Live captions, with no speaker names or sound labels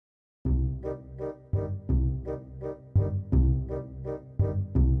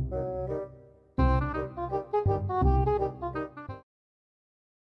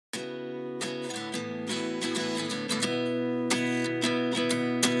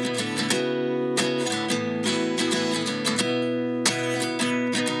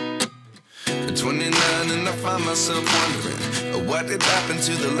And I find myself wondering, what did happen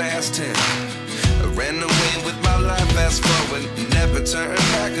to the last 10? I ran away with my life, fast forward, never turn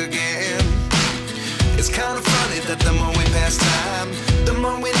back again. It's kind of funny that the more we pass time, the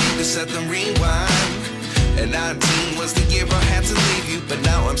more we need to set them rewind. And 19 was the year I had to leave you, but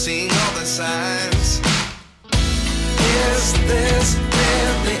now I'm seeing all the signs. Is this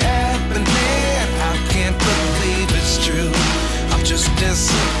really happening? I can't believe it's true. I'm just as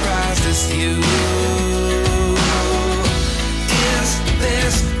surprised as you. Is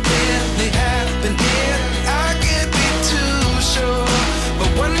this really happening? I can't be too sure, but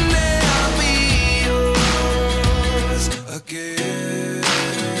one day I'll be yours again.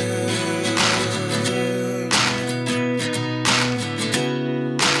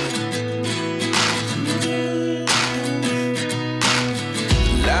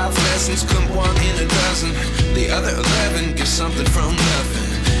 Life lessons come one in a dozen. The other 11 give something from nothing.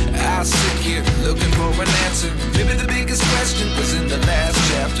 I sit here looking for an answer. Maybe the biggest question was in the last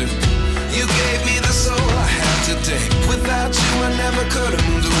chapter. You gave me the soul I have today. Without you I never could have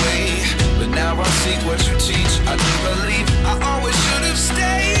moved away. But now I see what you teach. I do believe I always should have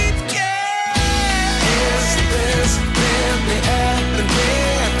stayed. Yeah. Is this really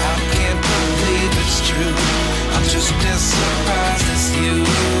happening? I can't believe it's true. I'm just as surprised as you.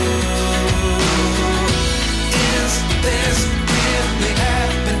 Is this really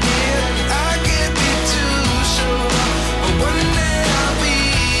happening? I can't be too sure, but one day I'll be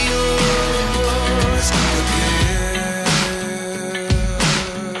yours again.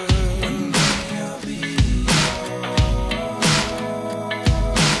 One day I'll be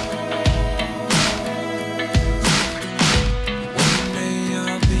One day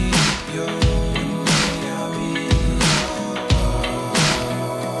I'll be yours. I'll be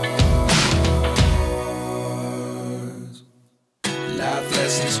yours. Life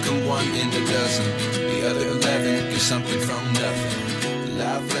lessons come one in a dozen. The other 11 give something from nothing.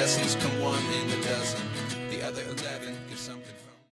 Life lessons come one in a dozen.